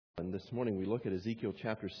this morning we look at Ezekiel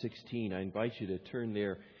chapter 16. I invite you to turn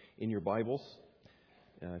there in your Bibles.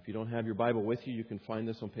 If you don't have your Bible with you, you can find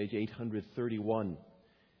this on page 831.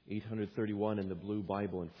 831 in the blue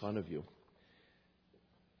Bible in front of you.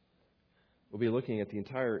 We'll be looking at the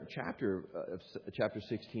entire chapter of chapter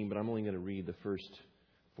 16, but I'm only going to read the first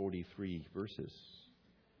 43 verses.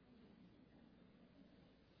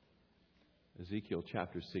 Ezekiel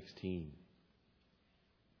chapter 16.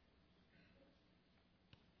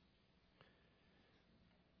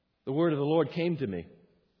 The word of the Lord came to me.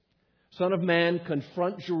 Son of man,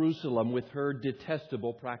 confront Jerusalem with her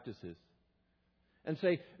detestable practices. And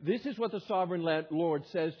say, this is what the sovereign Lord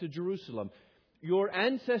says to Jerusalem. Your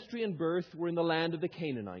ancestry and birth were in the land of the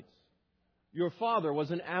Canaanites. Your father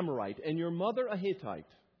was an Amorite and your mother a Hittite.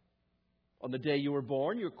 On the day you were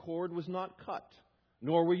born, your cord was not cut,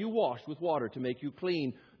 nor were you washed with water to make you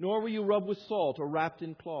clean, nor were you rubbed with salt or wrapped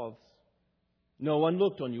in cloths. No one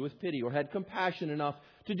looked on you with pity or had compassion enough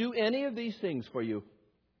to do any of these things for you.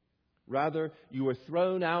 Rather, you were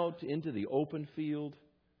thrown out into the open field.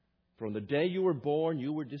 From the day you were born,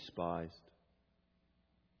 you were despised.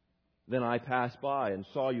 Then I passed by and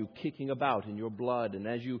saw you kicking about in your blood. And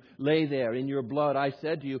as you lay there in your blood, I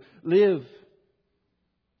said to you, live.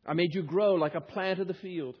 I made you grow like a plant of the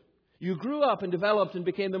field. You grew up and developed and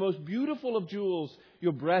became the most beautiful of jewels.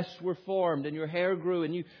 Your breasts were formed and your hair grew.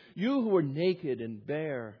 And you who were naked and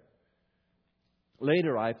bare.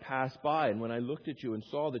 Later I passed by, and when I looked at you and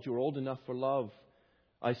saw that you were old enough for love,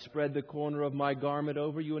 I spread the corner of my garment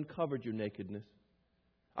over you and covered your nakedness.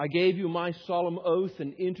 I gave you my solemn oath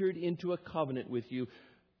and entered into a covenant with you,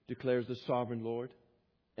 declares the sovereign Lord,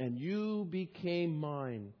 and you became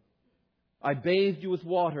mine. I bathed you with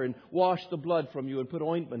water and washed the blood from you and put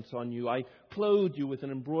ointments on you. I clothed you with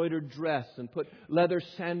an embroidered dress and put leather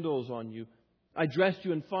sandals on you. I dressed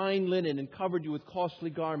you in fine linen and covered you with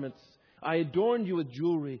costly garments. I adorned you with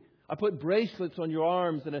jewelry. I put bracelets on your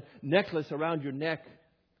arms and a necklace around your neck.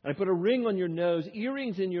 I put a ring on your nose,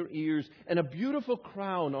 earrings in your ears, and a beautiful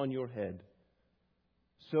crown on your head.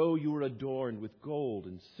 So you were adorned with gold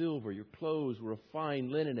and silver. Your clothes were of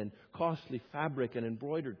fine linen and costly fabric and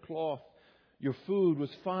embroidered cloth. Your food was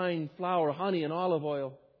fine flour, honey, and olive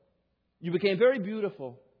oil. You became very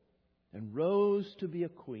beautiful and rose to be a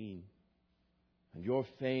queen. And your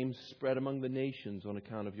fame spread among the nations on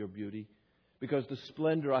account of your beauty, because the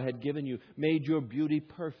splendor I had given you made your beauty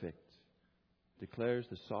perfect, declares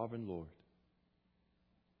the sovereign Lord.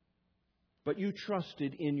 But you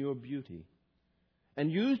trusted in your beauty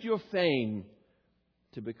and used your fame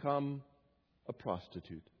to become a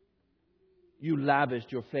prostitute. You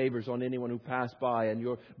lavished your favors on anyone who passed by, and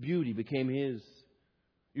your beauty became his.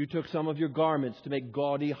 You took some of your garments to make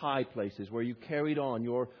gaudy high places where you carried on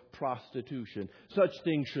your prostitution. Such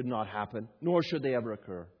things should not happen, nor should they ever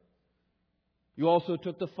occur. You also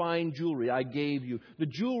took the fine jewelry I gave you, the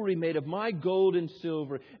jewelry made of my gold and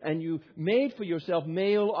silver, and you made for yourself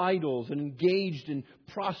male idols and engaged in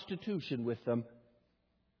prostitution with them.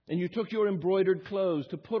 And you took your embroidered clothes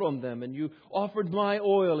to put on them, and you offered my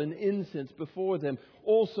oil and incense before them.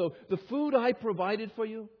 Also, the food I provided for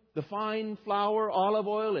you, the fine flour, olive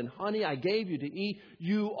oil, and honey I gave you to eat,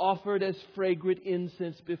 you offered as fragrant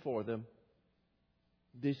incense before them.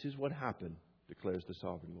 This is what happened, declares the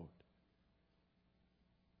sovereign Lord.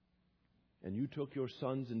 And you took your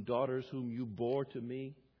sons and daughters whom you bore to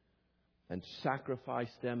me and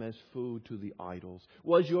sacrificed them as food to the idols.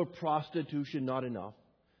 Was your prostitution not enough?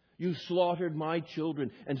 You slaughtered my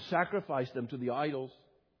children and sacrificed them to the idols.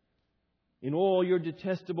 In all your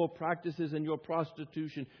detestable practices and your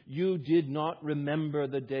prostitution, you did not remember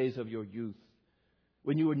the days of your youth,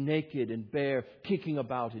 when you were naked and bare, kicking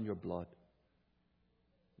about in your blood.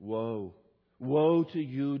 Woe, woe to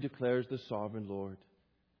you, declares the sovereign Lord.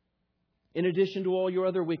 In addition to all your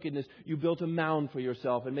other wickedness, you built a mound for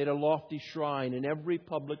yourself and made a lofty shrine in every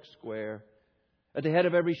public square. At the head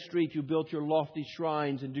of every street, you built your lofty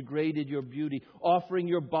shrines and degraded your beauty, offering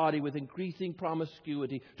your body with increasing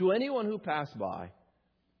promiscuity to anyone who passed by.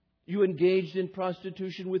 You engaged in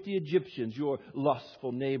prostitution with the Egyptians, your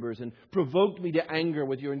lustful neighbors, and provoked me to anger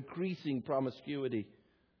with your increasing promiscuity.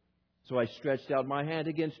 So I stretched out my hand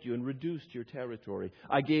against you and reduced your territory.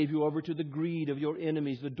 I gave you over to the greed of your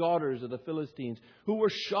enemies, the daughters of the Philistines, who were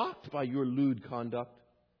shocked by your lewd conduct.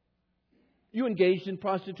 You engaged in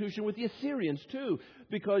prostitution with the Assyrians too,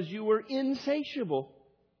 because you were insatiable.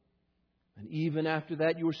 And even after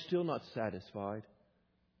that, you were still not satisfied.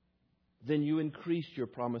 Then you increased your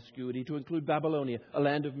promiscuity to include Babylonia, a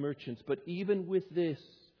land of merchants. But even with this,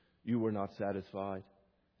 you were not satisfied.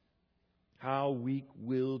 How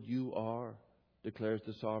weak-willed you are, declares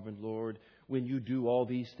the sovereign Lord. when you do all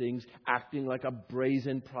these things, acting like a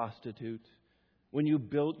brazen prostitute. When you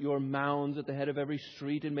built your mounds at the head of every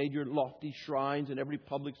street and made your lofty shrines in every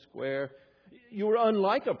public square, you were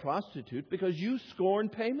unlike a prostitute because you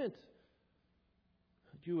scorned payment.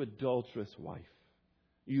 You adulterous wife,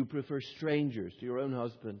 you prefer strangers to your own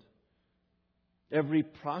husband. Every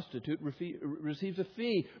prostitute receives a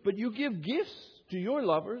fee, but you give gifts to your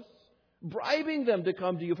lovers, bribing them to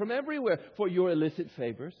come to you from everywhere for your illicit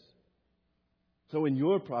favors. So in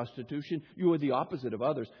your prostitution, you are the opposite of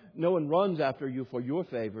others. No one runs after you for your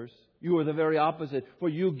favors. You are the very opposite, for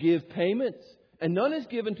you give payments, and none is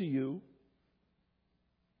given to you.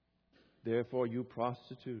 Therefore, you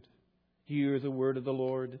prostitute, hear the word of the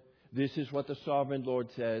Lord. This is what the sovereign Lord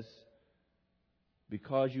says.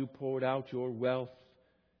 Because you poured out your wealth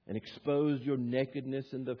and exposed your nakedness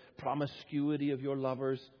in the promiscuity of your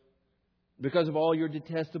lovers, because of all your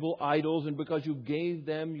detestable idols, and because you gave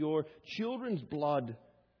them your children's blood,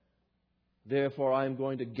 therefore I am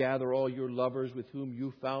going to gather all your lovers with whom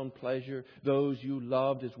you found pleasure, those you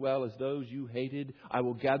loved as well as those you hated. I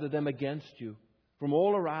will gather them against you from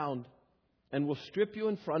all around, and will strip you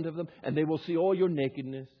in front of them, and they will see all your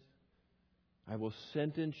nakedness. I will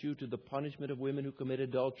sentence you to the punishment of women who commit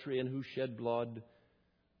adultery and who shed blood.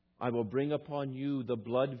 I will bring upon you the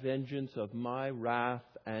blood vengeance of my wrath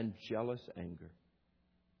and jealous anger.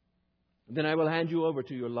 Then I will hand you over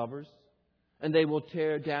to your lovers, and they will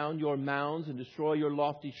tear down your mounds and destroy your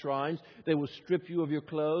lofty shrines. They will strip you of your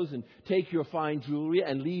clothes and take your fine jewelry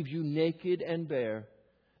and leave you naked and bare.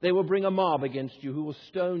 They will bring a mob against you who will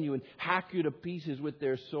stone you and hack you to pieces with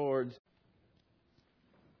their swords.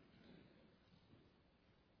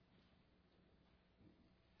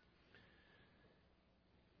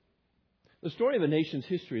 The story of a nation's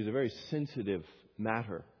history is a very sensitive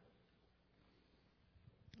matter.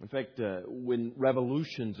 In fact, when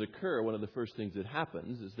revolutions occur, one of the first things that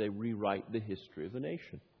happens is they rewrite the history of the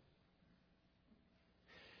nation.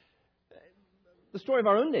 The story of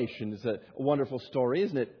our own nation is a wonderful story,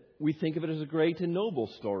 isn't it? We think of it as a great and noble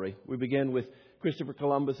story. We begin with Christopher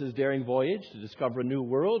Columbus's daring voyage to discover a new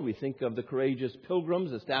world. We think of the courageous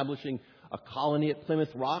pilgrims establishing a colony at Plymouth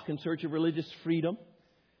Rock in search of religious freedom.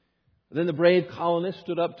 Then the brave colonists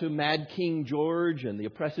stood up to Mad King George, and the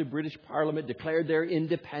oppressive British Parliament declared their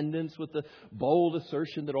independence with the bold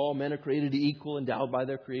assertion that all men are created equal, endowed by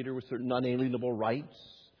their Creator with certain unalienable rights.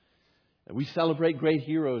 And we celebrate great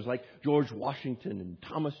heroes like George Washington and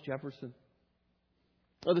Thomas Jefferson.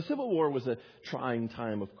 Now, the Civil War was a trying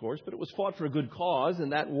time, of course, but it was fought for a good cause,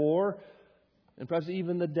 and that war, and perhaps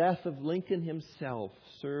even the death of Lincoln himself,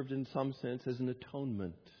 served in some sense as an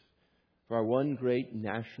atonement for our one great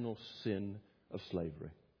national sin of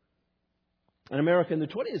slavery. And America in the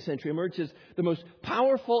 20th century emerged as the most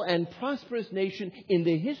powerful and prosperous nation in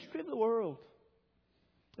the history of the world.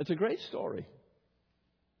 It's a great story.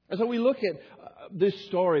 And so we look at this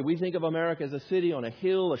story. We think of America as a city on a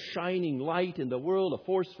hill, a shining light in the world, a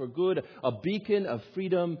force for good, a beacon of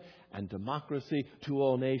freedom and democracy to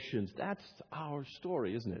all nations. That's our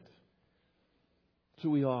story, isn't it? It's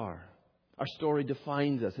who we are. Our story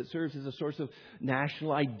defines us. It serves as a source of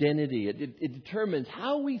national identity. It determines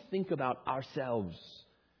how we think about ourselves.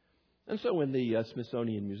 And so when the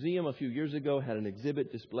Smithsonian Museum a few years ago had an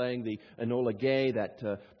exhibit displaying the Enola Gay, that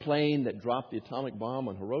plane that dropped the atomic bomb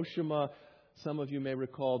on Hiroshima, some of you may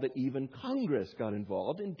recall that even Congress got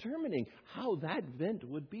involved in determining how that event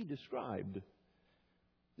would be described.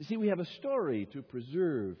 You see, we have a story to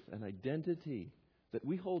preserve, an identity that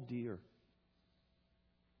we hold dear.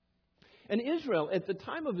 And Israel, at the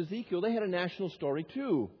time of Ezekiel, they had a national story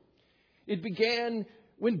too. It began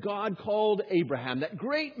when God called Abraham, that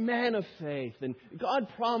great man of faith, and God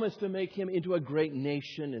promised to make him into a great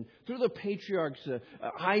nation. And through the patriarchs,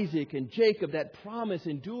 Isaac and Jacob, that promise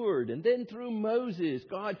endured. And then through Moses,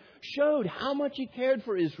 God showed how much He cared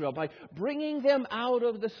for Israel by bringing them out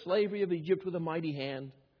of the slavery of Egypt with a mighty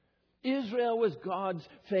hand. Israel was God's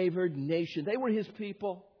favored nation. They were His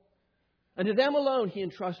people. And to them alone He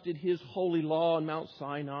entrusted His holy law on Mount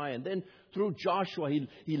Sinai. And then through Joshua,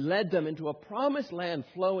 He led them into a promised land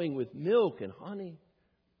flowing with milk and honey.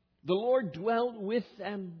 The Lord dwelt with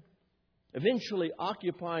them, eventually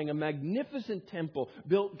occupying a magnificent temple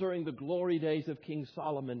built during the glory days of King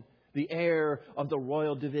Solomon, the heir of the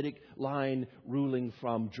royal Davidic line ruling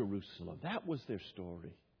from Jerusalem. That was their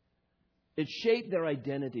story. It shaped their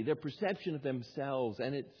identity, their perception of themselves,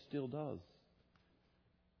 and it still does.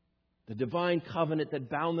 The divine covenant that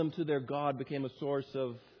bound them to their God became a source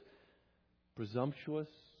of presumptuous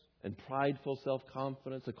and prideful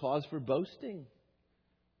self-confidence, a cause for boasting.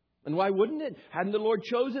 And why wouldn't it? Hadn't the Lord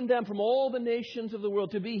chosen them from all the nations of the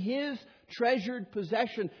world to be His treasured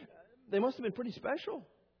possession? They must have been pretty special.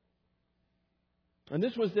 And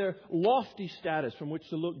this was their lofty status from which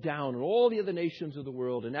to look down on all the other nations of the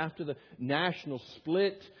world. And after the national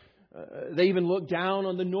split, they even looked down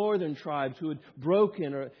on the northern tribes who had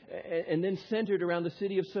broken and then centered around the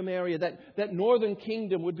city of Samaria. That northern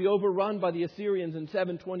kingdom would be overrun by the Assyrians in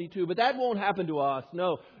 722. But that won't happen to us.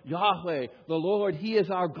 No, Yahweh, the Lord, He is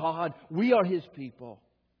our God. We are His people.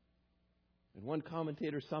 And one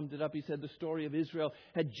commentator summed it up. He said the story of Israel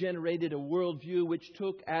had generated a worldview which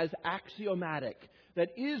took as axiomatic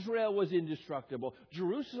that Israel was indestructible,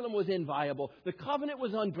 Jerusalem was inviolable, the covenant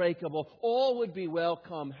was unbreakable, all would be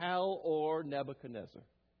welcome, hell or Nebuchadnezzar.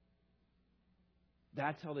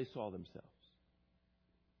 That's how they saw themselves.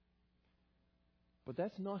 But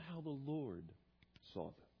that's not how the Lord saw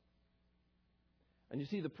them. And you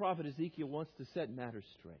see, the prophet Ezekiel wants to set matters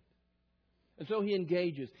straight. And so he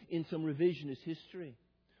engages in some revisionist history,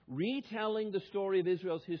 retelling the story of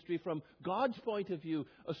Israel's history from God's point of view,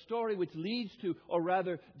 a story which leads to, or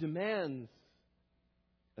rather demands,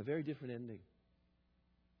 a very different ending.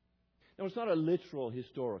 Now, it's not a literal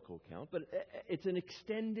historical account, but it's an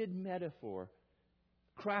extended metaphor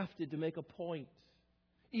crafted to make a point.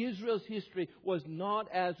 Israel's history was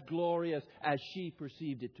not as glorious as she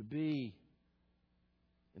perceived it to be.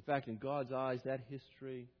 In fact, in God's eyes, that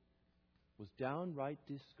history was downright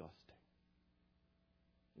disgusting.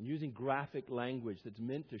 And using graphic language that's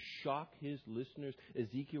meant to shock his listeners,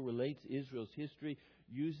 Ezekiel relates Israel's history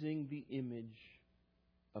using the image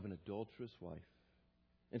of an adulterous wife.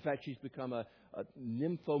 In fact, she's become a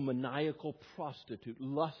nymphomaniacal prostitute,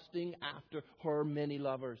 lusting after her many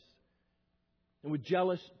lovers. And with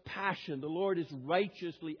jealous passion, the Lord is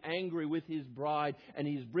righteously angry with His bride, and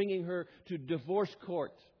He's bringing her to divorce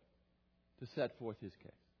court to set forth His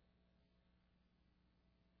case.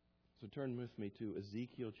 So turn with me to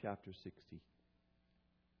Ezekiel chapter 60.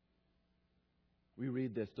 We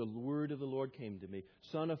read this. The word of the Lord came to me.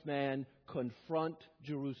 Son of man, confront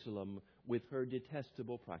Jerusalem with her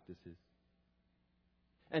detestable practices.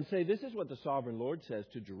 And say, this is what the sovereign Lord says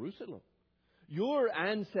to Jerusalem. Your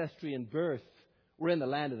ancestry and birth were in the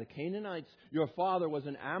land of the Canaanites. Your father was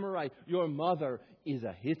an Amorite. Your mother is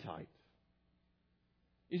a Hittite.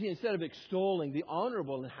 You see, instead of extolling the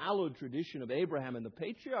honorable and hallowed tradition of Abraham and the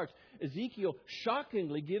patriarchs, Ezekiel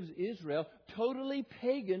shockingly gives Israel totally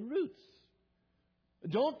pagan roots.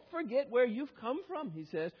 Don't forget where you've come from, he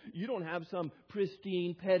says. You don't have some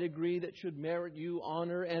pristine pedigree that should merit you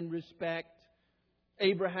honor and respect.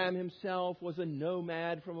 Abraham himself was a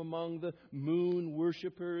nomad from among the moon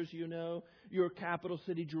worshippers, you know. Your capital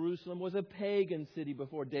city, Jerusalem, was a pagan city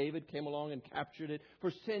before David came along and captured it.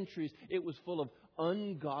 For centuries, it was full of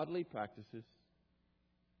ungodly practices.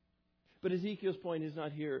 But Ezekiel's point is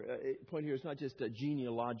not here. Point here is not just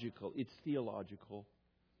genealogical; it's theological.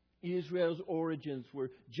 Israel's origins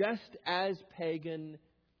were just as pagan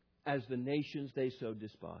as the nations they so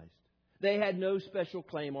despised. They had no special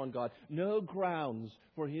claim on God, no grounds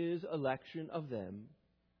for His election of them.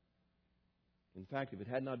 In fact, if it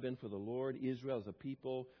had not been for the Lord, Israel as a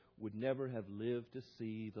people would never have lived to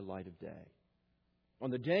see the light of day.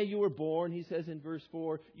 On the day you were born, he says in verse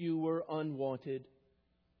 4, you were unwanted,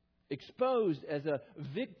 exposed as a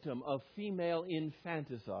victim of female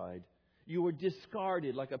infanticide. You were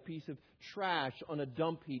discarded like a piece of trash on a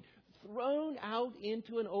dump heap, thrown out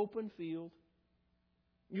into an open field.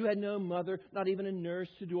 You had no mother, not even a nurse,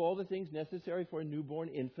 to do all the things necessary for a newborn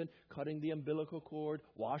infant, cutting the umbilical cord,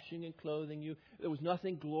 washing and clothing you. There was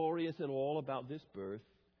nothing glorious at all about this birth.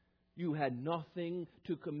 You had nothing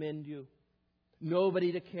to commend you.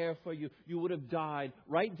 Nobody to care for you. You would have died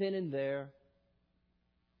right then and there.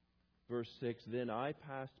 Verse 6, then I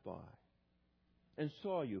passed by and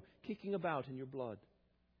saw you kicking about in your blood.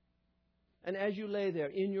 And as you lay there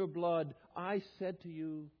in your blood, I said to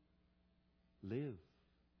you, live.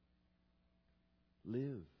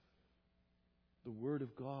 Live. The Word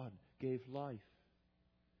of God gave life.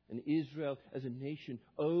 And Israel as a nation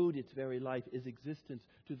owed its very life, its existence,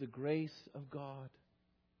 to the grace of God.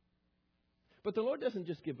 But the Lord doesn't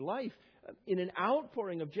just give life. In an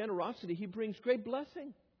outpouring of generosity, He brings great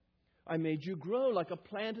blessing. I made you grow like a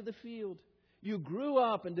plant of the field. You grew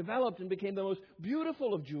up and developed and became the most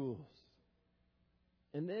beautiful of jewels.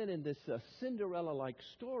 And then in this Cinderella-like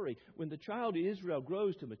story, when the child Israel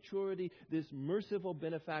grows to maturity, this merciful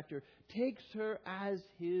benefactor takes her as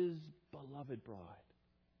His beloved bride.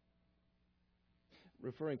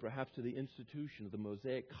 Referring perhaps to the institution of the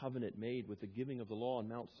Mosaic covenant made with the giving of the law on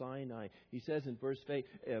Mount Sinai, he says in verse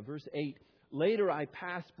 8, later I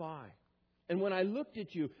passed by And when I looked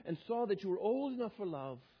at you and saw that you were old enough for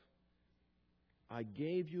love, I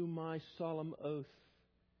gave you my solemn oath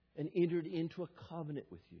and entered into a covenant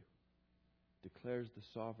with you, declares the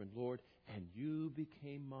sovereign Lord, and you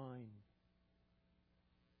became mine.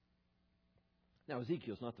 Now,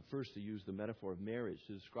 Ezekiel's not the first to use the metaphor of marriage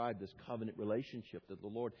to describe this covenant relationship that the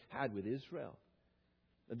Lord had with Israel.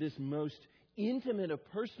 This most intimate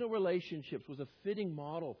of personal relationships was a fitting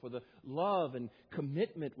model for the love and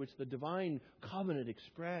commitment which the divine covenant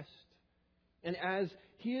expressed. And as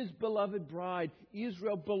His beloved bride,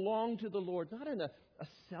 Israel belonged to the Lord, not in a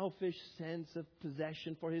selfish sense of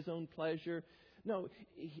possession for His own pleasure. No,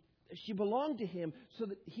 she belonged to Him so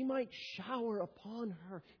that He might shower upon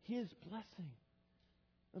her His blessing.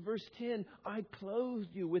 Verse 10, I clothed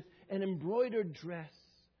you with an embroidered dress.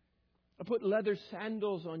 I put leather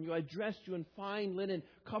sandals on you. I dressed you in fine linen,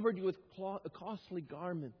 covered you with costly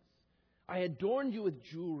garments. I adorned you with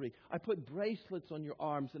jewelry. I put bracelets on your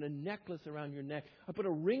arms and a necklace around your neck. I put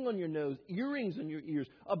a ring on your nose, earrings on your ears,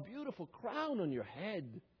 a beautiful crown on your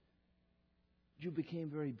head. You became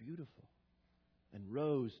very beautiful and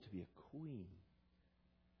rose to be a queen.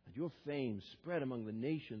 And your fame spread among the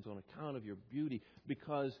nations on account of your beauty,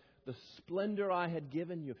 because the splendor I had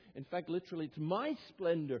given you, in fact, literally, it's my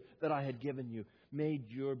splendor that I had given you, made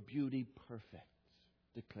your beauty perfect,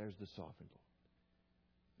 declares the sovereign Lord.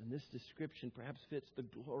 And this description perhaps fits the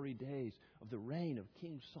glory days of the reign of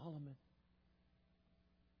King Solomon.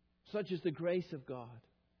 Such is the grace of God,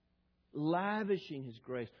 lavishing His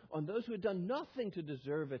grace on those who had done nothing to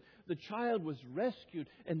deserve it. The child was rescued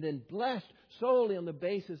and then blessed solely on the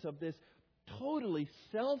basis of this totally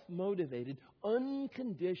self-motivated,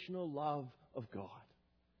 unconditional love of God.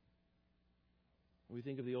 We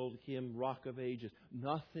think of the old hymn, Rock of Ages,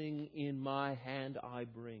 nothing in my hand I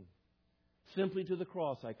bring. Simply to the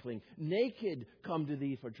cross I cling. Naked come to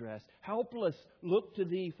Thee for dress. Helpless look to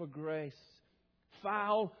Thee for grace.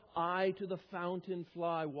 Foul I to the fountain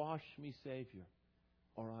fly. Wash me, Savior,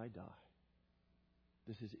 or I die.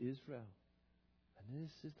 This is Israel. And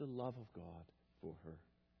this is the love of God for her.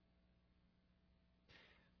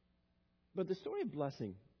 But the story of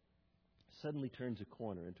blessing suddenly turns a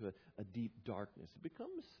corner into a deep darkness. It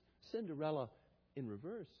becomes Cinderella in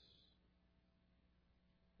reverse.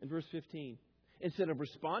 In verse 15, instead of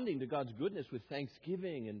responding to God's goodness with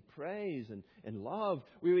thanksgiving and praise and love,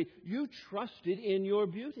 we read, you trusted in your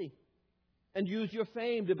beauty and used your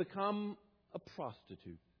fame to become a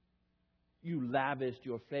prostitute. You lavished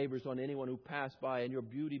your favors on anyone who passed by, and your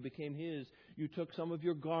beauty became his. You took some of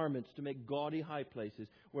your garments to make gaudy high places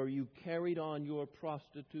where you carried on your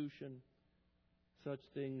prostitution. Such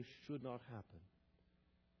things should not happen,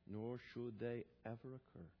 nor should they ever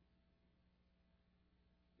occur.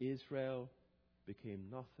 Israel became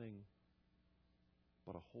nothing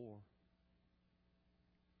but a whore.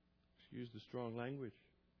 Excuse the strong language,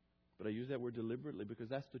 but I use that word deliberately because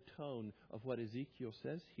that's the tone of what Ezekiel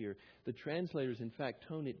says here. The translators, in fact,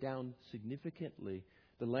 tone it down significantly.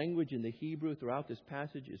 The language in the Hebrew throughout this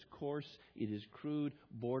passage is coarse, it is crude,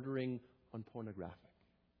 bordering on pornographic.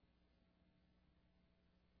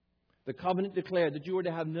 The covenant declared that you were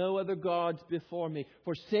to have no other gods before me.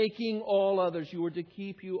 Forsaking all others, you were to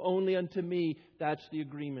keep you only unto me. That's the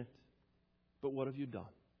agreement. But what have you done?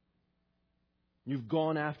 You've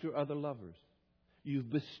gone after other lovers. You've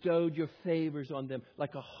bestowed your favors on them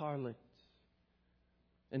like a harlot.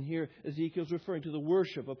 And here Ezekiel's referring to the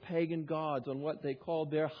worship of pagan gods on what they called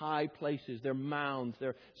their high places, their mounds,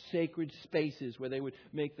 their sacred spaces where they would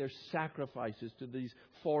make their sacrifices to these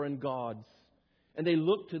foreign gods. And they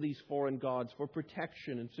looked to these foreign gods for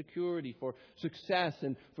protection and security, for success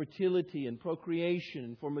and fertility and procreation,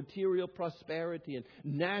 and for material prosperity and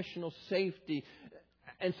national safety.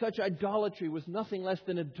 And such idolatry was nothing less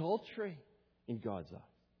than adultery in God's eyes.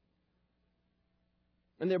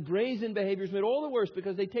 And their brazen behaviors made all the worse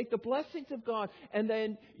because they take the blessings of God and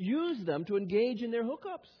then use them to engage in their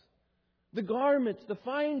hookups. The garments, the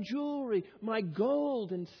fine jewelry, my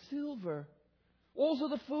gold and silver. Also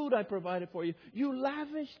the food I provided for you. You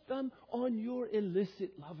lavished them on your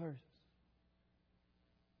illicit lovers.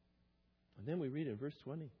 And then we read in verse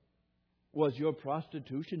 20. Was your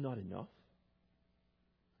prostitution not enough?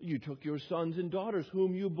 You took your sons and daughters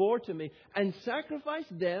whom you bore to me and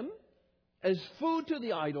sacrificed them as food to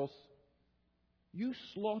the idols. You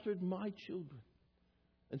slaughtered my children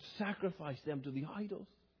and sacrificed them to the idols.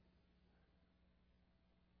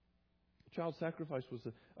 Child sacrifice was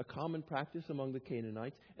a common practice among the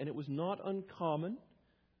Canaanites, and it was not uncommon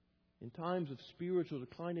in times of spiritual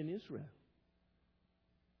decline in Israel.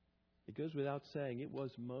 It goes without saying, it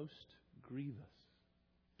was most grievous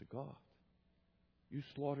to God. You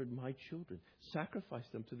slaughtered my children,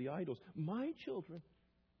 sacrificed them to the idols. My children.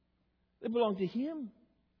 They belong to Him.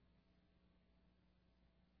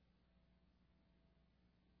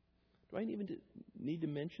 Do I even need to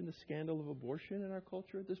mention the scandal of abortion in our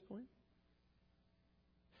culture at this point?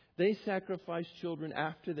 They sacrifice children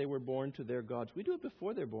after they were born to their gods. We do it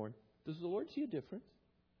before they're born. Does the Lord see a difference?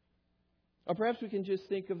 Or perhaps we can just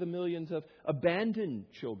think of the millions of abandoned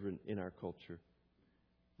children in our culture,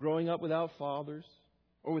 growing up without fathers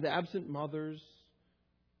or with absent mothers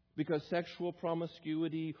because sexual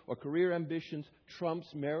promiscuity or career ambitions trumps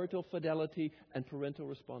marital fidelity and parental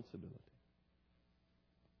responsibility.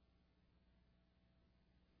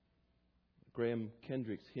 Graham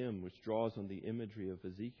Kendrick's hymn, which draws on the imagery of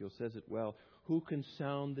Ezekiel, says it well. Who can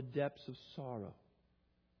sound the depths of sorrow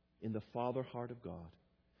in the father heart of God?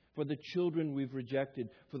 For the children we've rejected,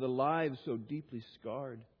 for the lives so deeply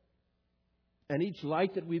scarred. And each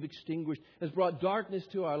light that we've extinguished has brought darkness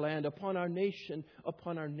to our land. Upon our nation,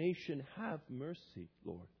 have mercy,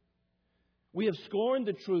 Lord. We have scorned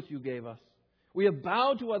the truth you gave us. We have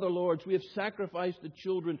bowed to other lords. We have sacrificed the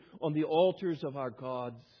children on the altars of our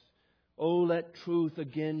gods. Oh, let truth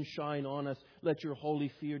again shine on us. Let your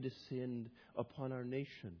holy fear descend upon our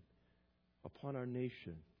nation. Upon our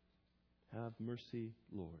nation. Have mercy,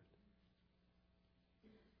 Lord.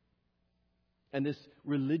 And this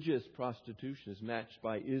religious prostitution is matched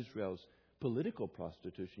by Israel's political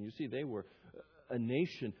prostitution. You see, they were a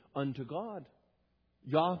nation unto God.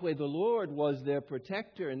 Yahweh the Lord was their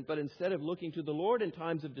protector, but instead of looking to the Lord in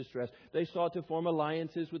times of distress, they sought to form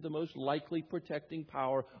alliances with the most likely protecting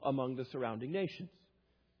power among the surrounding nations.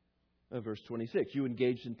 Verse 26, you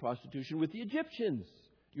engaged in prostitution with the Egyptians,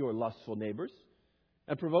 your lustful neighbors,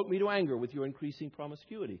 and provoked me to anger with your increasing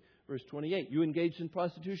promiscuity. Verse 28, you engaged in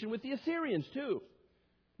prostitution with the Assyrians too,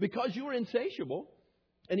 because you were insatiable.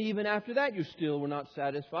 And even after that, you still were not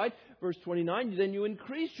satisfied. Verse 29, then you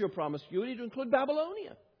increased your promiscuity to include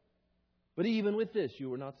Babylonia. But even with this, you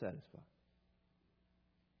were not satisfied.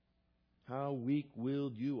 How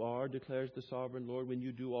weak-willed you are, declares the sovereign Lord, when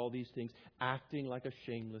you do all these things, acting like a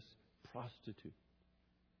shameless prostitute.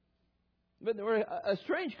 But they were a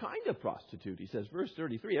strange kind of prostitute, he says. Verse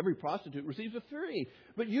 33, every prostitute receives a fee.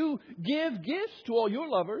 But you give gifts to all your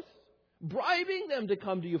lovers, bribing them to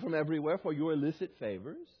come to you from everywhere for your illicit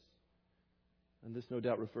favors. And this no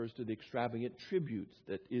doubt refers to the extravagant tributes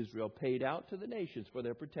that Israel paid out to the nations for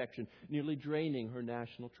their protection, nearly draining her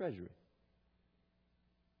national treasury.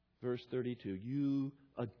 Verse 32, you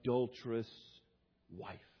adulterous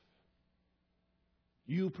wife.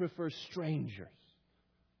 You prefer strangers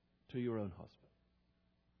to your own husband.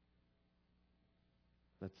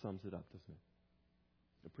 That sums it up, doesn't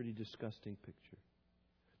it? A pretty disgusting picture.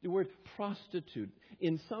 The word prostitute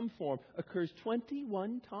in some form occurs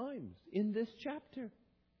 21 times in this chapter.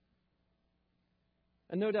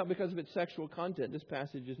 And no doubt because of its sexual content, this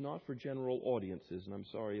passage is not for general audiences, and I'm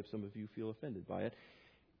sorry if some of you feel offended by it.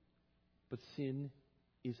 But sin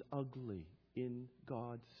is ugly in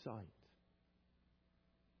God's sight.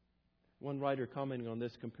 One writer commenting on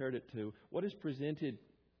this compared it to what is presented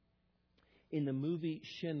in the movie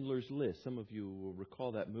Schindler's List. Some of you will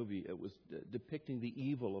recall that movie. It was depicting the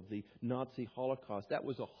evil of the Nazi Holocaust. That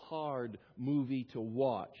was a hard movie to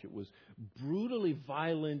watch. It was brutally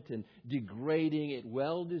violent and degrading. It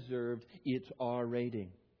well deserved its R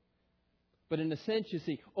rating. But in a sense, you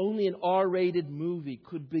see, only an R-rated movie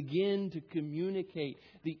could begin to communicate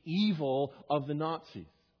the evil of the Nazis.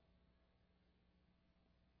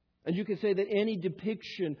 And you can say that any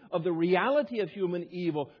depiction of the reality of human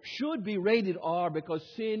evil should be rated R because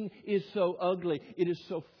sin is so ugly, it is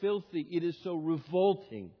so filthy, it is so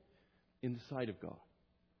revolting in the sight of God.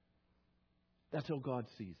 That's how God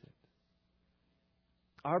sees it.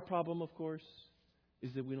 Our problem, of course,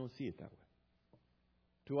 is that we don't see it that way.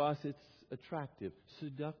 To us, it's attractive,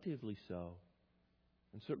 seductively so.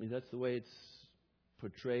 And certainly that's the way it's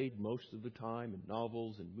portrayed most of the time in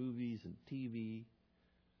novels and movies and TV.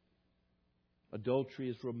 Adultery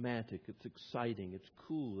is romantic, it's exciting, it's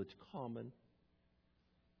cool, it's common.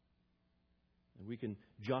 And we can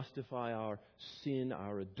justify our sin,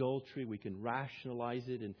 our adultery, we can rationalize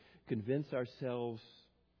it and convince ourselves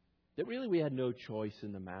that really we had no choice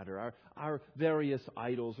in the matter. Our various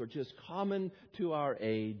idols are just common to our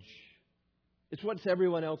age. It's what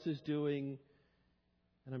everyone else is doing.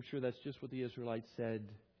 And I'm sure that's just what the Israelites said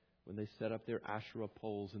when they set up their Asherah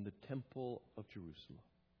poles in the temple of Jerusalem.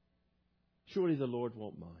 Surely the Lord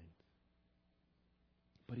won't mind.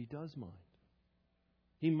 But He does mind.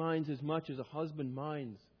 He minds as much as a husband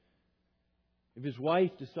minds. If his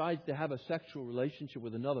wife decides to have a sexual relationship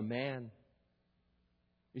with another man,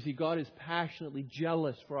 You see, God is passionately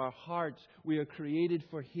jealous for our hearts. We are created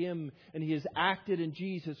for Him, and He has acted in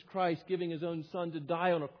Jesus Christ, giving His own Son to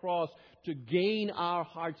die on a cross to gain our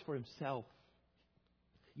hearts for Himself.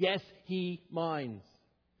 Yes, He minds.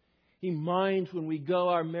 He minds when we go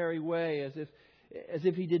our merry way as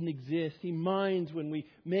if He didn't exist. He minds when we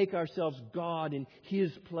make ourselves God in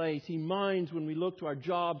His place. He minds when we look to our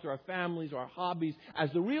jobs or our families or our hobbies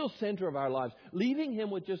as the real center of our lives, leaving Him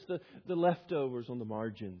with just the leftovers on the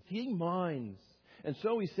margins. He minds. And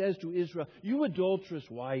so He says to Israel, "You adulterous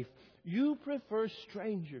wife, you prefer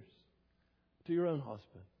strangers to your own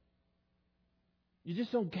husband." You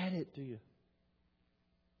just don't get it, do you?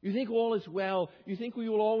 You think all is well. You think we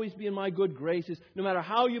will always be in my good graces, no matter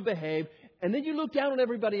how you behave. And then you look down on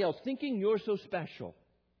everybody else, thinking you're so special.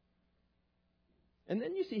 And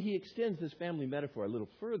then you see He extends this family metaphor a little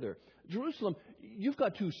further. Jerusalem, you've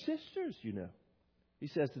got 2 sisters, you know. He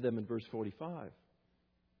says to them in verse 45.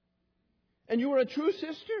 "And you are a true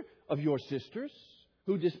sister of your sisters,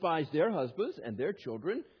 who despise their husbands and their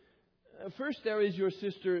children. First there is your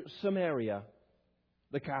sister Samaria,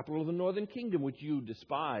 the capital of the northern kingdom, which you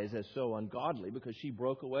despise as so ungodly, because she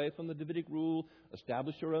broke away from the Davidic rule,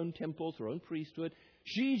 established her own temples, her own priesthood.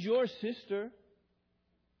 She's your sister.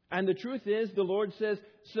 And the truth is, the Lord says,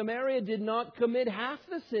 Samaria did not commit half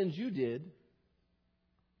the sins you did.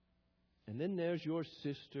 And then there's your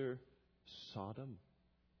sister Sodom."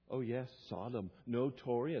 Oh yes, Sodom,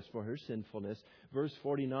 notorious for her sinfulness. Verse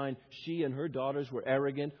 49, "She and her daughters were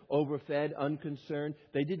arrogant, overfed, unconcerned.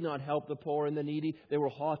 They did not help the poor and the needy. They were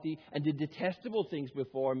haughty and did detestable things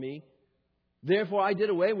before me. Therefore I did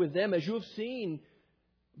away with them, as you have seen.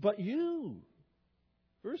 But you,"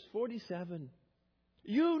 verse 47,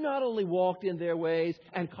 "you not only walked in their ways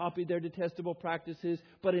and copied their detestable practices,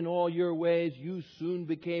 but in all your ways you soon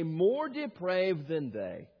became more depraved than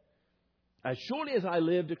they. As surely as I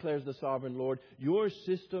live, declares the sovereign Lord, your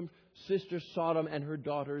sister Sodom and her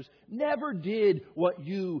daughters never did what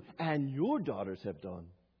you and your daughters have done.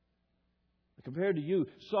 Compared to you,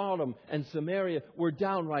 Sodom and Samaria were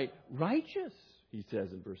downright righteous," He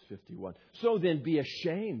says in verse 51. "So then be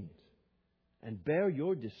ashamed and bear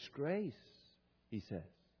your disgrace," He says,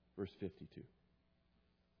 verse 52.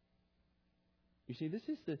 You see, this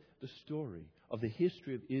is the story of the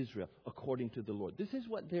history of Israel according to the Lord. This is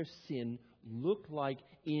what their sin looked like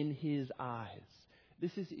in His eyes.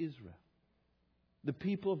 This is Israel, the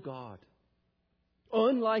people of God.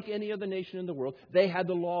 Unlike any other nation in the world, they had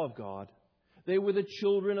the law of God. They were the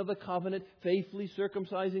children of the covenant, faithfully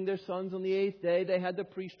circumcising their sons on the 8th day. They had the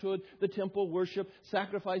priesthood, the temple worship,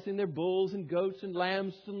 sacrificing their bulls and goats and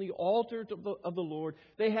lambs on the altar of the Lord.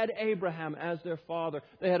 They had Abraham as their father.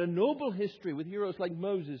 They had a noble history with heroes like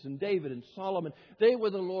Moses and David and Solomon. They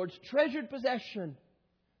were the Lord's treasured possession.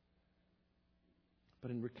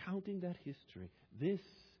 But in recounting that history, this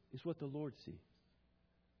is what the Lord sees: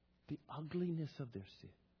 the ugliness of their sin,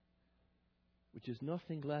 which is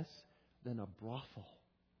nothing less than a brothel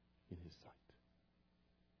in His sight.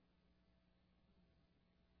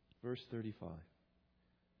 Verse 35.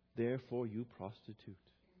 "Therefore, you prostitute,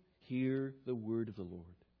 hear the word of the Lord.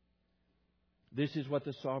 This is what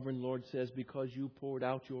the sovereign Lord says, because you poured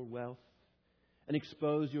out your wealth and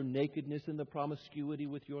exposed your nakedness in the promiscuity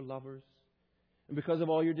with your lovers, and because of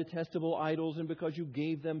all your detestable idols, and because you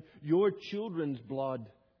gave them your children's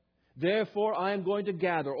blood. Therefore, I am going to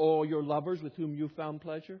gather all your lovers with whom you found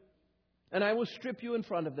pleasure, and I will strip you in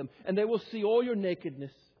front of them, and they will see all your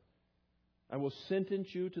nakedness. I will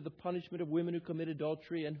sentence you to the punishment of women who commit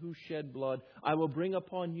adultery and who shed blood. I will bring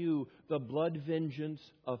upon you the blood vengeance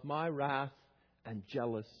of my wrath and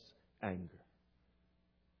jealous anger."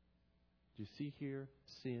 Do you see here?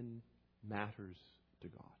 Sin matters to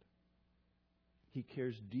God. He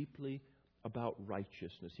cares deeply about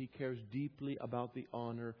righteousness. He cares deeply about the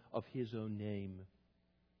honor of His own name.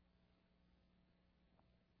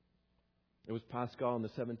 It was Pascal in the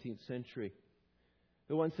 17th century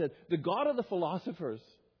who once said, "The God of the philosophers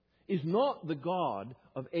is not the God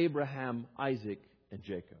of Abraham, Isaac, and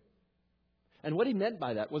Jacob." And what he meant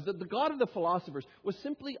by that was that the God of the philosophers was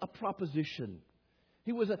simply a proposition.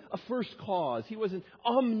 He was a first cause. He was an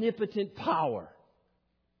omnipotent power.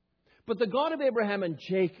 But the God of Abraham and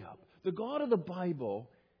Jacob, the God of the Bible,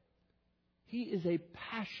 He is a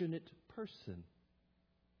passionate person.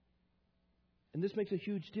 And this makes a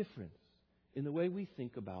huge difference in the way we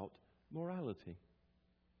think about morality.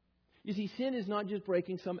 You see, sin is not just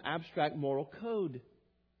breaking some abstract moral code.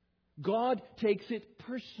 God takes it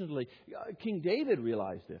personally. King David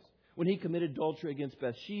realized this. When he committed adultery against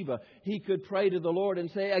Bathsheba, he could pray to the Lord and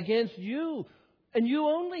say, "Against you, and you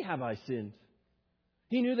only have I sinned."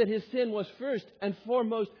 He knew that his sin was first and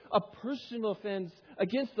foremost a personal offense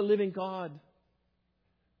against the living God.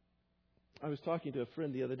 I was talking to a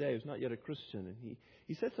friend the other day who's not yet a Christian, and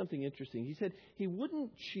he said something interesting. He said he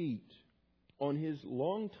wouldn't cheat on his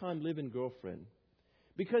longtime living girlfriend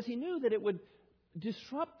because he knew that it would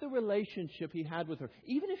disrupt the relationship he had with her,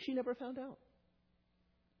 even if she never found out.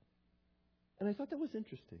 And I thought that was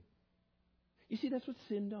interesting. You see, that's what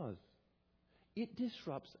sin does. It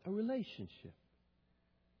disrupts a relationship.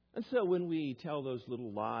 And so when we tell those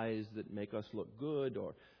little lies that make us look good,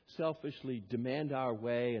 or selfishly demand our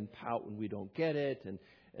way and pout when we don't get it,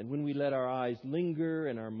 and when we let our eyes linger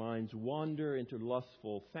and our minds wander into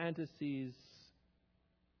lustful fantasies,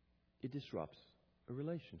 it disrupts a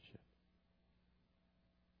relationship.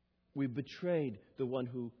 We've betrayed the one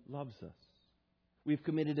who loves us. We've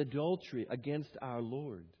committed adultery against our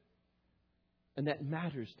Lord. And that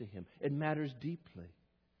matters to Him. It matters deeply.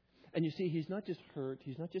 And you see, He's not just hurt.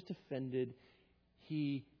 He's not just offended.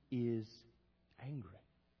 He is angry.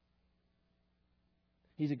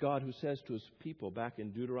 He's a God who says to His people back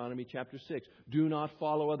in Deuteronomy chapter 6, "Do not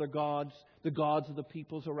follow other gods, the gods of the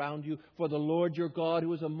peoples around you. For the Lord your God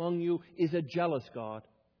who is among you is a jealous God.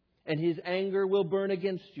 And His anger will burn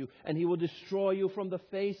against you, and He will destroy you from the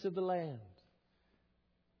face of the land."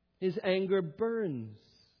 His anger burns.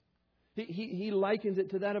 He likens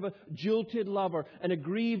it to that of a jilted lover, an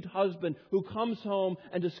aggrieved husband who comes home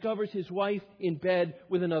and discovers his wife in bed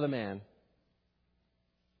with another man.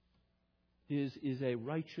 His is a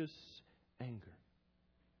righteous anger.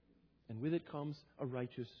 And with it comes a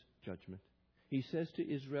righteous judgment. He says to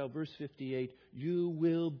Israel, verse 58, "You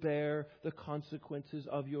will bear the consequences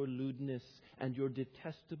of your lewdness and your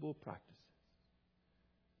detestable practices."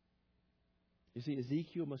 You see,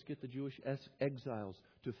 Ezekiel must get the Jewish exiles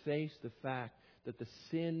to face the fact that the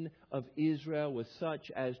sin of Israel was such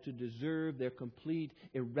as to deserve their complete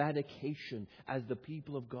eradication as the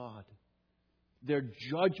people of God. Their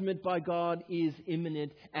judgment by God is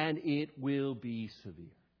imminent, and it will be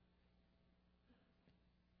severe.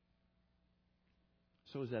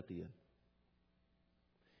 So is that the end?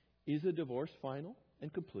 Is the divorce final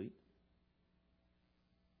and complete?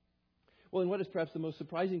 Well, and what is perhaps the most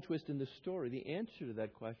surprising twist in this story, the answer to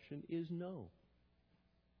that question is no.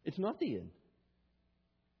 It's not the end.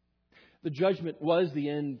 The judgment was the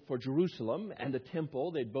end for Jerusalem and the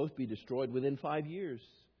temple. They'd both be destroyed within 5 years.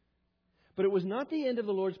 But it was not the end of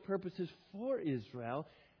the Lord's purposes for Israel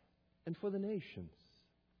and for the nations.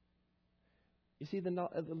 You see, the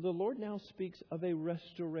Lord now speaks of a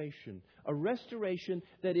restoration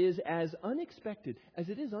that is as unexpected as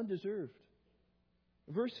it is undeserved.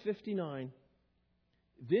 Verse 59,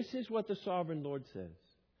 "This is what the sovereign Lord says.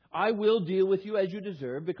 I will deal with you as you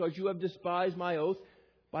deserve, because you have despised my oath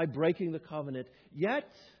by breaking the covenant.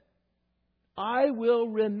 Yet I will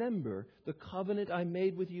remember the covenant I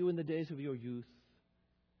made with you in the days of your youth,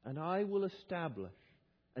 and I will establish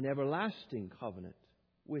an everlasting covenant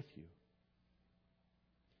with you."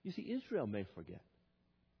 You see, Israel may forget.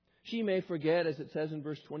 She may forget, as it says in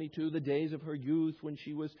verse 22, the days of her youth when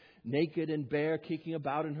she was naked and bare, kicking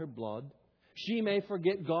about in her blood. She may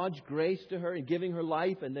forget God's grace to her in giving her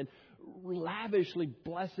life and then lavishly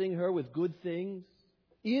blessing her with good things.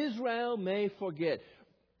 Israel may forget,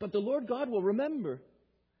 but the Lord God will remember.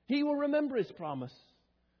 He will remember His promise.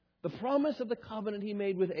 The promise of the covenant He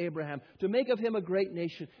made with Abraham to make of him a great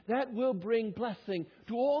nation. That will bring blessing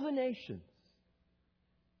to all the nations.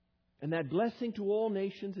 And that blessing to all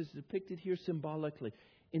nations is depicted here symbolically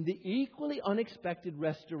in the equally unexpected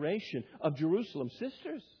restoration of Jerusalem's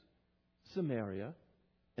sisters, Samaria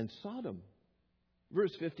and Sodom.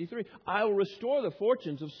 Verse 53, "I will restore the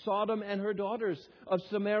fortunes of Sodom and her daughters, of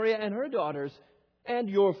Samaria and her daughters, and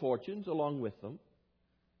your fortunes along with them."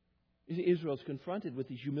 You see, Israel is confronted with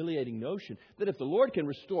the humiliating notion that if the Lord can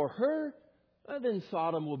restore her, then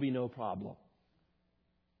Sodom will be no problem.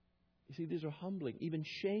 You see, these are humbling, even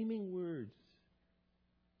shaming words.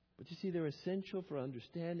 But you see, they're essential for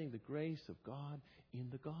understanding the grace of God in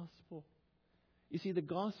the gospel. You see, the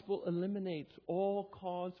gospel eliminates all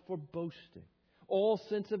cause for boasting, all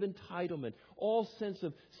sense of entitlement, all sense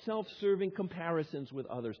of self-serving comparisons with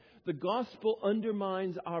others. The gospel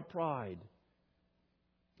undermines our pride.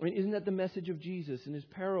 I mean, isn't that the message of Jesus in His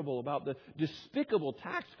parable about the despicable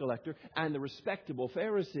tax collector and the respectable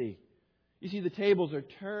Pharisee? You see, the tables are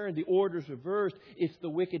turned, the order's reversed. It's the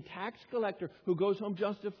wicked tax collector who goes home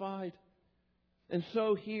justified. And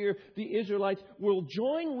so here, the Israelites will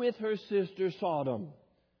join with her sister Sodom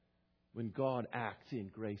when God acts in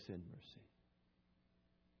grace and mercy.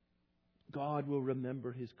 God will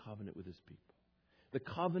remember His covenant with His people. The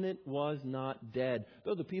covenant was not dead.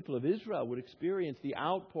 Though the people of Israel would experience the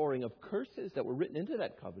outpouring of curses that were written into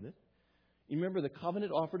that covenant. You remember, the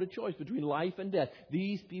covenant offered a choice between life and death.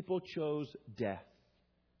 These people chose death.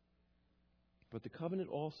 But the covenant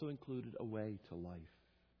also included a way to life.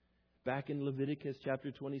 Back in Leviticus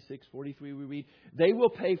chapter 26:43, we read, "They will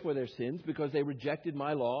pay for their sins because they rejected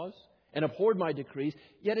my laws and abhorred my decrees.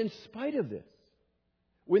 Yet in spite of this,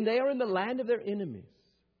 when they are in the land of their enemies,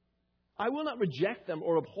 I will not reject them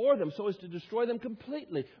or abhor them so as to destroy them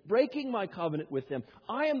completely, breaking my covenant with them.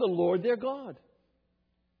 I am the Lord their God.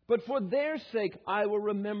 But for their sake, I will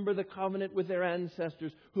remember the covenant with their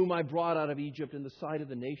ancestors, whom I brought out of Egypt in the sight of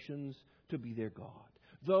the nations to be their God.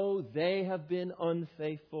 Though they have been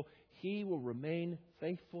unfaithful, He will remain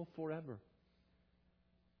faithful forever."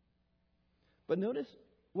 But notice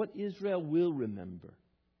what Israel will remember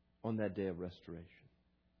on that day of restoration.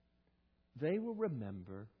 They will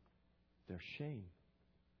remember their shame.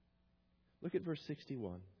 Look at verse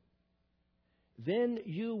 61. "Then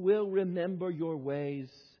you will remember your ways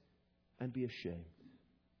and be ashamed."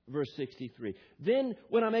 Verse 63. "Then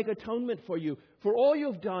when I make atonement for you, for all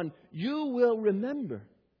you've done, you will remember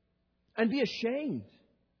and be ashamed,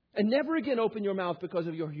 and never again open your mouth because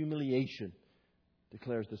of your humiliation,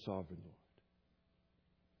 declares the sovereign Lord."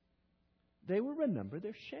 They will remember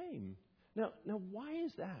their shame. Now, why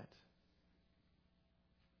is that?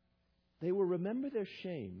 They will remember their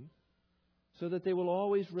shame so that they will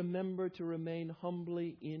always remember to remain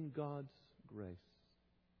humbly in God's grace.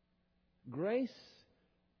 Grace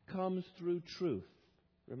comes through truth.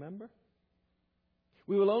 Remember?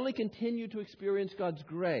 We will only continue to experience God's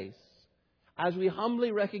grace as we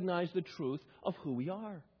humbly recognize the truth of who we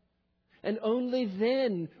are. And only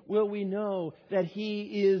then will we know that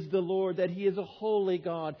He is the Lord, that He is a holy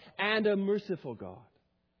God and a merciful God.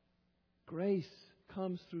 Grace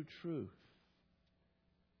comes through truth.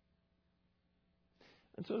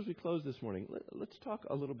 And so as we close this morning, let's talk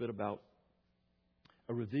a little bit about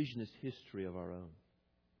a revisionist history of our own.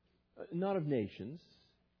 Not of nations,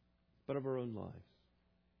 but of our own lives.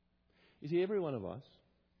 You see, every one of us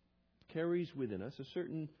carries within us a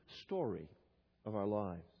certain story of our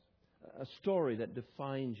lives. A story that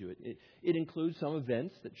defines you. It includes some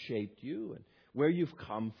events that shaped you and where you've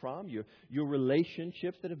come from, your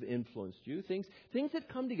relationships that have influenced you, things that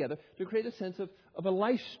come together to create a sense of a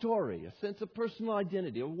life story, a sense of personal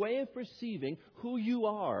identity, a way of perceiving who you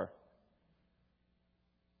are.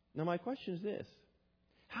 Now, my question is this: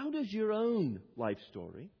 how does your own life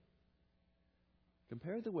story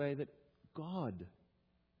compare to the way that God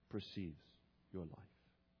perceives your life?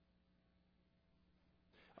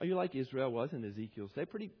 Are you like Israel was in Ezekiel's day?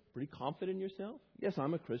 Pretty confident in yourself? Yes,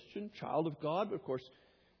 I'm a Christian, child of God, but of course,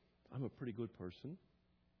 I'm a pretty good person.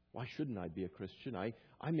 Why shouldn't I be a Christian? I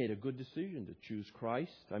made a good decision to choose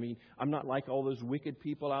Christ. I mean, I'm not like all those wicked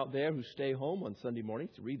people out there who stay home on Sunday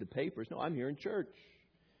mornings to read the papers. No, I'm here in church.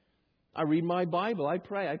 I read my Bible. I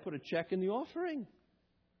pray. I put a check in the offering.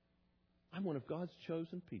 I'm one of God's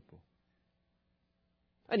chosen people.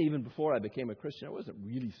 And even before I became a Christian, I wasn't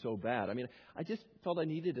really so bad. I mean, I just felt I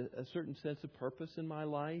needed a certain sense of purpose in my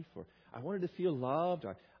life, or I wanted to feel loved.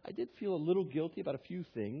 I did feel a little guilty about a few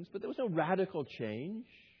things, but there was no radical change.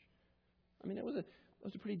 I mean, I was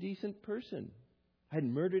a pretty decent person. I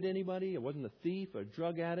hadn't murdered anybody. I wasn't a thief or a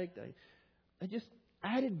drug addict. I just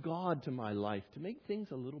added God to my life to make things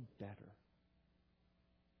a little better.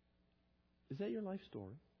 Is that your life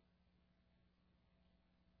story?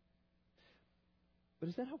 But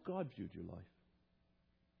is that how God viewed your life?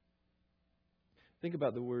 Think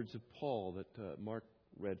about the words of Paul that Mark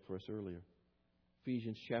read for us earlier.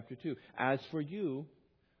 Ephesians chapter 2. "As for you,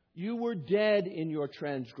 you were dead in your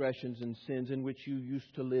transgressions and sins in which you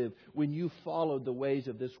used to live when you followed the ways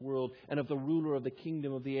of this world and of the ruler of the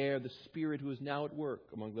kingdom of the air, the spirit who is now at work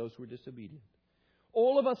among those who are disobedient.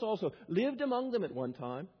 All of us also lived among them at one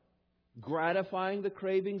time, gratifying the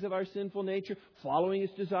cravings of our sinful nature, following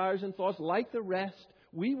its desires and thoughts. Like the rest,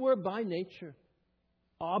 we were by nature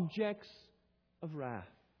objects of wrath."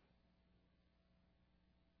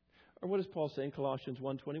 Or what does Paul say in Colossians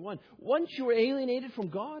 1:21? "Once you were alienated from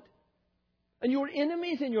God, and you were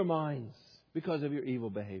enemies in your minds because of your evil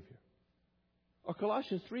behavior." Or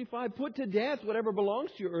Colossians 3:5, "Put to death whatever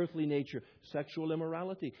belongs to your earthly nature, sexual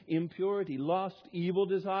immorality, impurity, lust, evil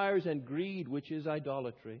desires, and greed, which is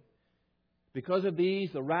idolatry. Because of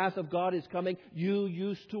these, the wrath of God is coming. You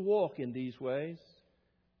used to walk in these ways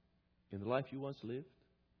in the life you once lived."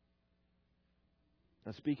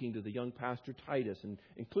 Now, speaking to the young pastor Titus, and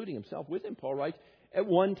including himself with him, Paul writes, "At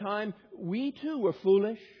one time, we too were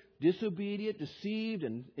foolish, disobedient, deceived,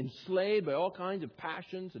 and enslaved by all kinds of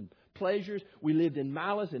passions and pleasures. We lived in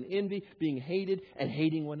malice and envy, being hated and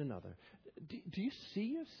hating one another. Do you see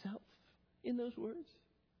yourself in those words?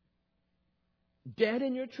 Dead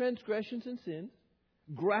in your transgressions and sins,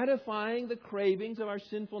 gratifying the cravings of our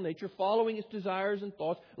sinful nature, following its desires and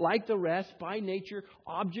thoughts, like the rest, by nature,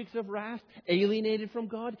 objects of wrath, alienated from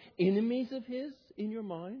God, enemies of His in your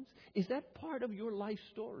minds. Is that part of your life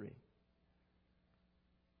story?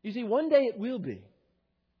 You see, one day it will be.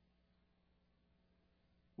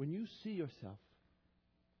 When you see yourself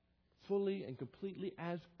fully and completely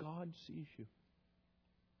as God sees you.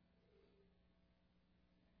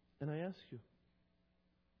 And I ask you,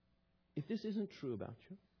 if this isn't true about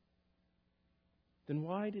you, then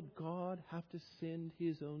why did God have to send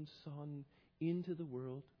His own Son into the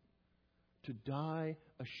world to die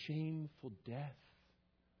a shameful death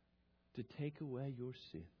to take away your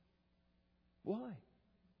sin? Why?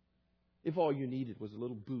 If all you needed was a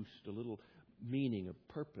little boost, a little meaning,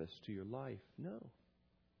 a purpose to your life. No.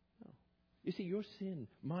 You see, your sin,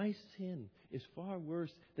 my sin, is far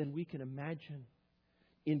worse than we can imagine.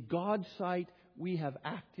 In God's sight, we have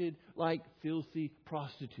acted like filthy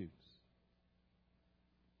prostitutes.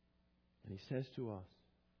 And He says to us,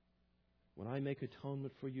 when I make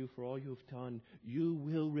atonement for you for all you have done, you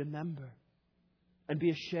will remember and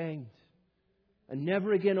be ashamed and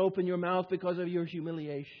never again open your mouth because of your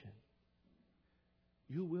humiliation.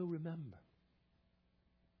 You will remember.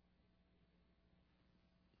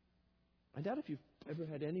 I doubt if you've ever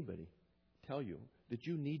had anybody tell you that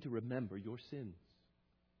you need to remember your sins.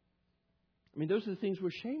 I mean, those are the things we're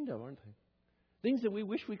ashamed of, aren't they? Things that we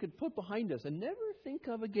wish we could put behind us and never think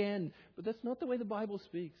of again. But that's not the way the Bible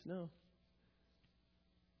speaks, no.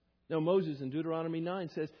 Now, Moses in Deuteronomy 9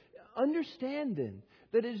 says, understand then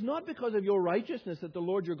that it is not because of your righteousness that the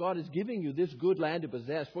Lord your God is giving you this good land to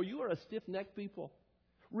possess, for you are a stiff-necked people.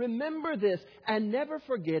 Remember this and never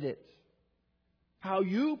forget it. How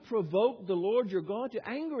you provoked the Lord your God to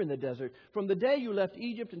anger in the desert. From the day you left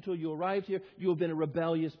Egypt until you arrived here, you have been a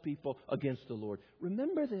rebellious people against the Lord.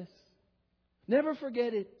 Remember this. Never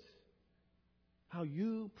forget it. How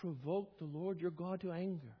you provoked the Lord your God to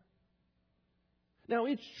anger. Now,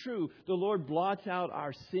 it's true, the Lord blots out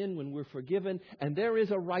our sin when we're forgiven, and there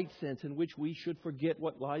is a right sense in which we should forget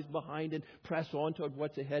what lies behind and press on toward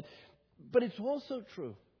what's ahead. But it's also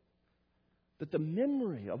true that the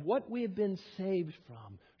memory of what we have been saved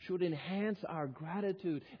from should enhance our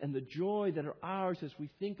gratitude and the joy that are ours as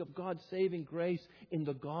we think of God's saving grace in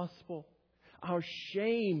the gospel. Our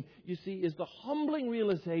shame, you see, is the humbling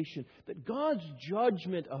realization that God's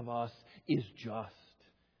judgment of us is just,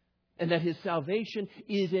 and that His salvation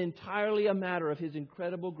is entirely a matter of His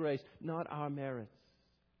incredible grace, not our merits.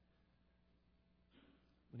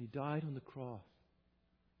 When He died on the cross,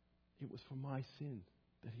 it was for my sin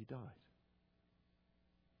that He died.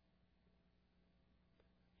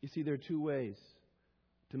 You see, there are two ways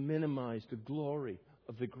to minimize the glory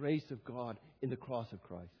of the grace of God in the cross of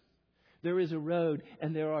Christ. There is a road,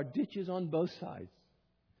 and there are ditches on both sides.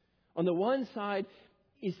 On the one side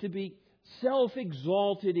is to be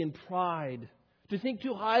self-exalted in pride, to think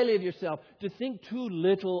too highly of yourself, to think too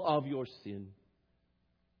little of your sin.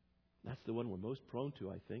 That's the one we're most prone to,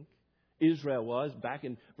 I think. Israel was, back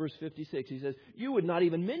in verse 56, he says, you would not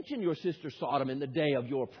even mention your sister Sodom in the day of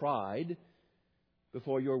your pride,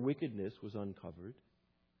 before your wickedness was uncovered.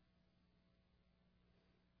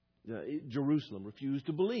 Jerusalem refused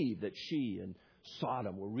to believe that she and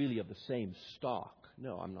Sodom were really of the same stock.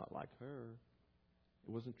 No, I'm not like her. It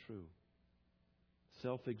wasn't true.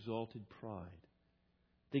 Self-exalted pride.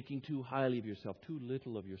 Thinking too highly of yourself, too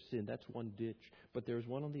little of your sin. That's one ditch. But there's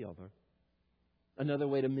one on the other. Another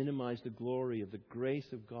way to minimize the glory of the grace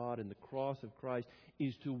of God and the cross of Christ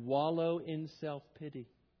is to wallow in self-pity.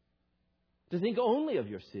 To think only of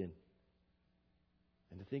your sin.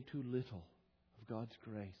 And to think too little of God's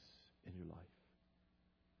grace in your life.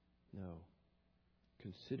 No.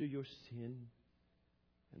 Consider your sin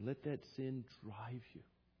and let that sin drive you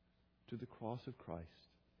to the cross of Christ.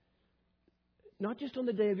 Not just on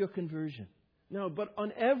the day of your conversion. No, but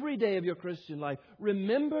on every day of your Christian life.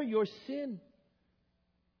 Remember your sin.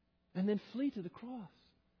 And then flee to the cross.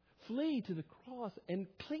 Flee to the cross and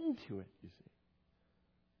cling to it, you see.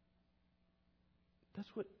 That's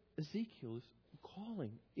what Ezekiel is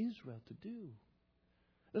calling Israel to do.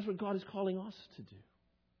 That's what God is calling us to do.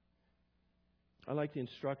 I like the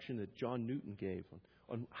instruction that John Newton gave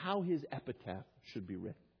on how his epitaph should be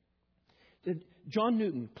written. John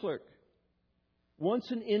Newton, clerk, once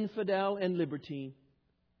an infidel and libertine,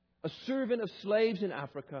 a servant of slaves in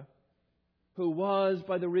Africa, who was,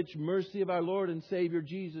 by the rich mercy of our Lord and Savior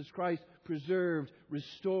Jesus Christ, preserved,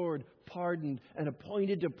 restored, pardoned, and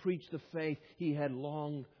appointed to preach the faith He had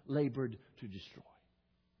long labored to destroy.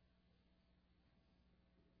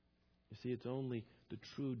 You see, it's only the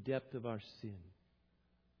true depth of our sin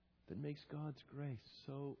that makes God's grace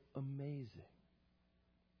so amazing.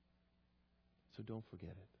 So don't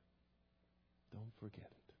forget it. Don't forget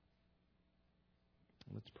it.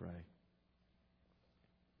 Let's pray.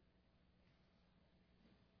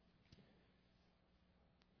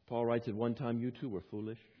 Paul writes, at one time you too were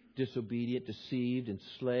foolish, disobedient, deceived,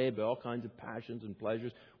 enslaved by all kinds of passions and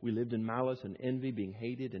pleasures. We lived in malice and envy, being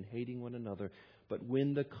hated and hating one another. But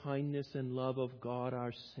when the kindness and love of God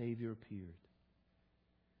our Savior appeared,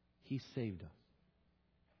 He saved us.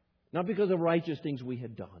 Not because of righteous things we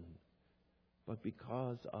had done, but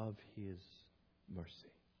because of His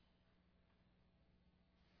mercy.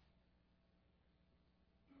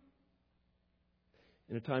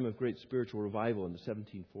 In a time of great spiritual revival in the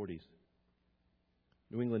 1740s,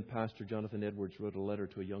 New England pastor Jonathan Edwards wrote a letter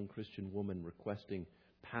to a young Christian woman requesting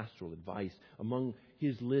pastoral advice. Among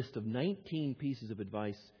his list of 19 pieces of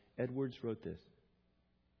advice, Edwards wrote this.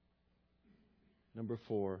 Number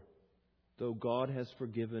 4, though God has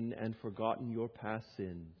forgiven and forgotten your past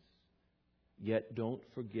sins, yet don't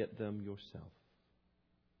forget them yourself.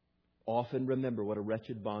 Often remember what a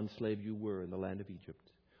wretched bondslave you were in the land of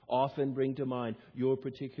Egypt. Often bring to mind your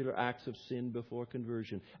particular acts of sin before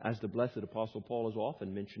conversion, as the blessed Apostle Paul is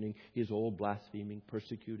often mentioning his old blaspheming,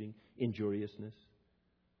 persecuting, injuriousness,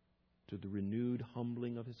 to the renewed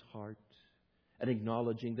humbling of his heart and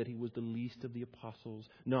acknowledging that he was the least of the apostles,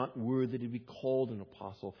 not worthy to be called an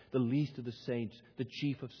apostle, the least of the saints, the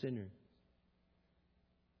chief of sinners.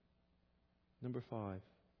 Number 5.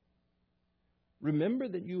 Remember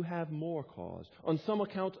that you have more cause, on some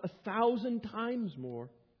accounts 1,000 times more,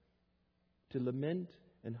 to lament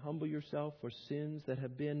and humble yourself for sins that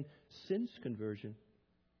have been since conversion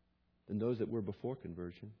than those that were before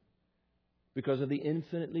conversion, because of the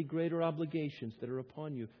infinitely greater obligations that are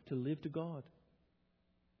upon you to live to God.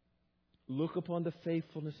 Look upon the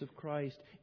faithfulness of Christ